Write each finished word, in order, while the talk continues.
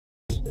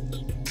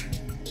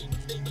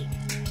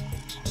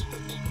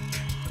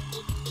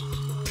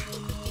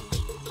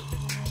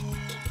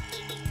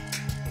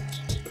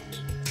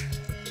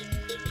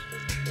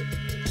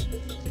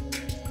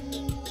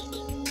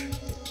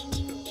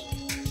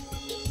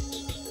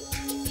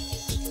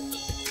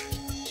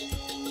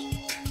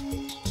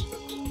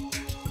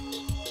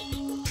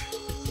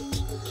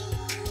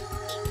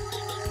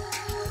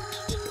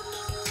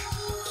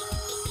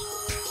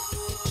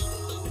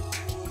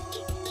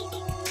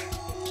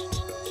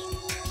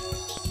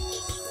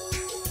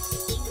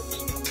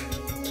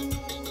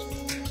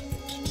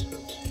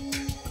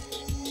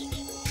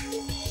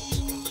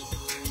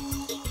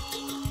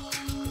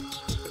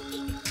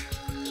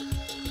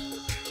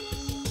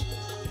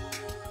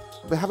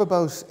We have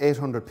about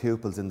 800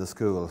 pupils in the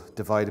school,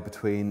 divided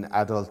between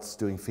adults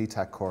doing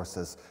FETAC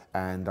courses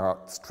and our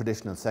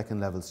traditional second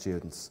level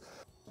students.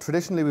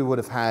 Traditionally we would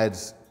have had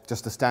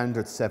just a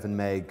standard 7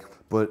 meg,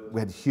 but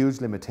we had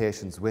huge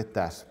limitations with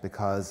that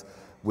because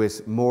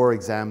with more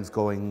exams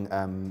going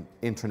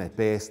internet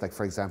based, like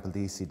for example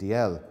the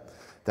ECDL,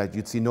 that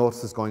you'd see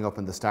notices going up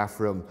in the staff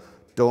room,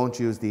 don't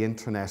use the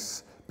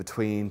internet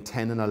between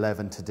 10 and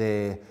 11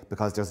 today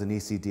because there's an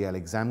ECDL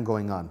exam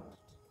going on.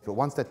 But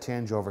once that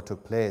changeover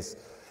took place,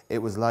 it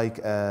was like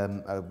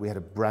we had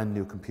a brand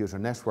new computer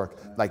network.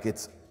 Like,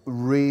 it's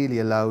really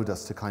allowed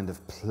us to kind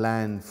of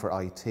plan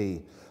for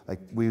IT. Like,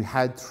 we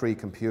had 3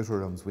 computer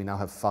rooms, we now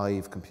have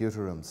 5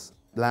 computer rooms.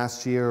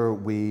 Last year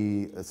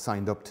we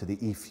signed up to the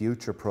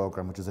eFuture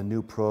program, which is a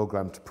new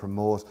program to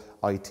promote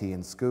IT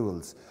in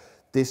schools.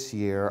 This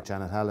year,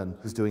 Janet Allen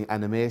was doing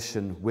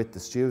animation with the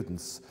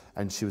students,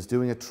 and she was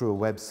doing it through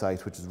a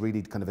website which is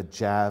really kind of a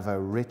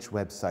Java-rich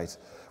website.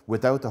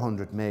 Without the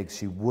 100 megs,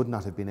 she would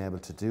not have been able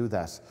to do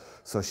that.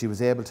 So she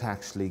was able to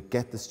actually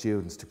get the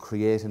students to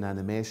create an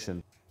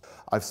animation.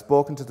 I've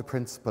spoken to the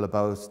principal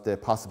about the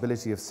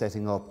possibility of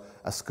setting up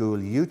a school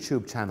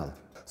YouTube channel.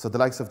 So the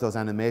likes of those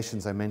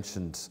animations I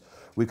mentioned,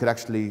 we could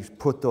actually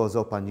put those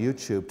up on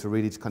YouTube to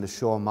really kind of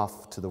show them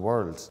off to the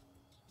world.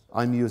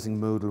 I'm using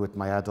Moodle with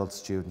my adult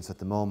students at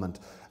the moment,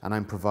 and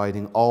I'm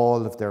providing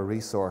all of their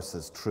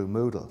resources through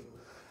Moodle.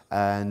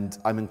 And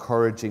I'm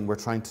encouraging, we're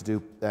trying to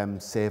do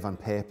save on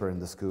paper in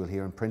the school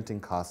here and printing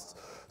costs.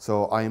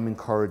 So I'm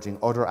encouraging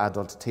other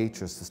adult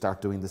teachers to start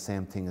doing the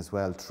same thing as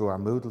well through our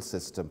Moodle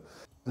system.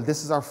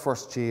 This is our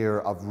first year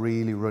of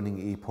really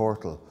running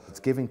ePortal. It's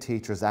giving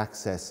teachers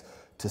access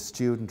to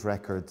student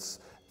records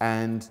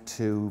and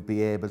to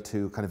be able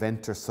to kind of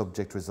enter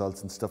subject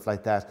results and stuff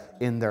like that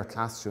in their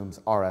classrooms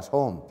or at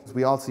home.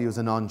 We also use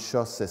an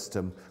on-shut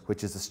system,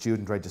 which is a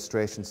student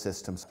registration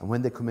system. And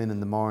when they come in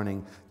the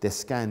morning, they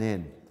scan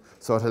in.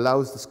 So it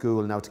allows the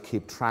school now to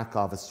keep track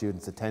of a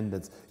student's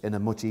attendance in a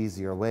much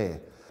easier way,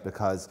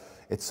 because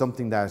it's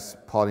something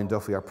that Pauline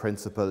Duffy, our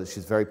principal,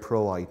 she's very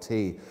pro-IT,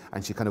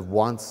 and she kind of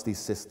wants these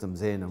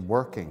systems in and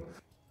working.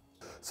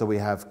 So we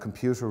have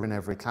computer in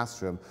every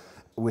classroom,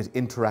 with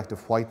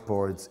interactive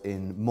whiteboards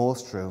in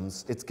most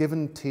rooms. It's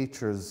given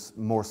teachers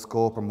more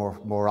scope or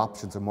more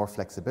options or more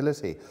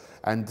flexibility,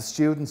 and the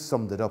students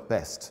summed it up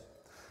best.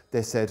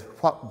 They said,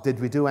 did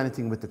we do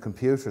anything with the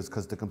computers?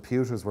 Because the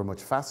computers were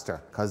much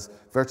faster, because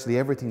virtually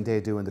everything they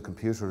do in the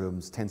computer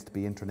rooms tends to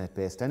be internet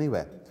based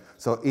anyway.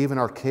 So even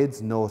our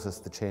kids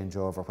noticed the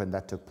changeover when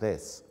that took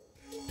place.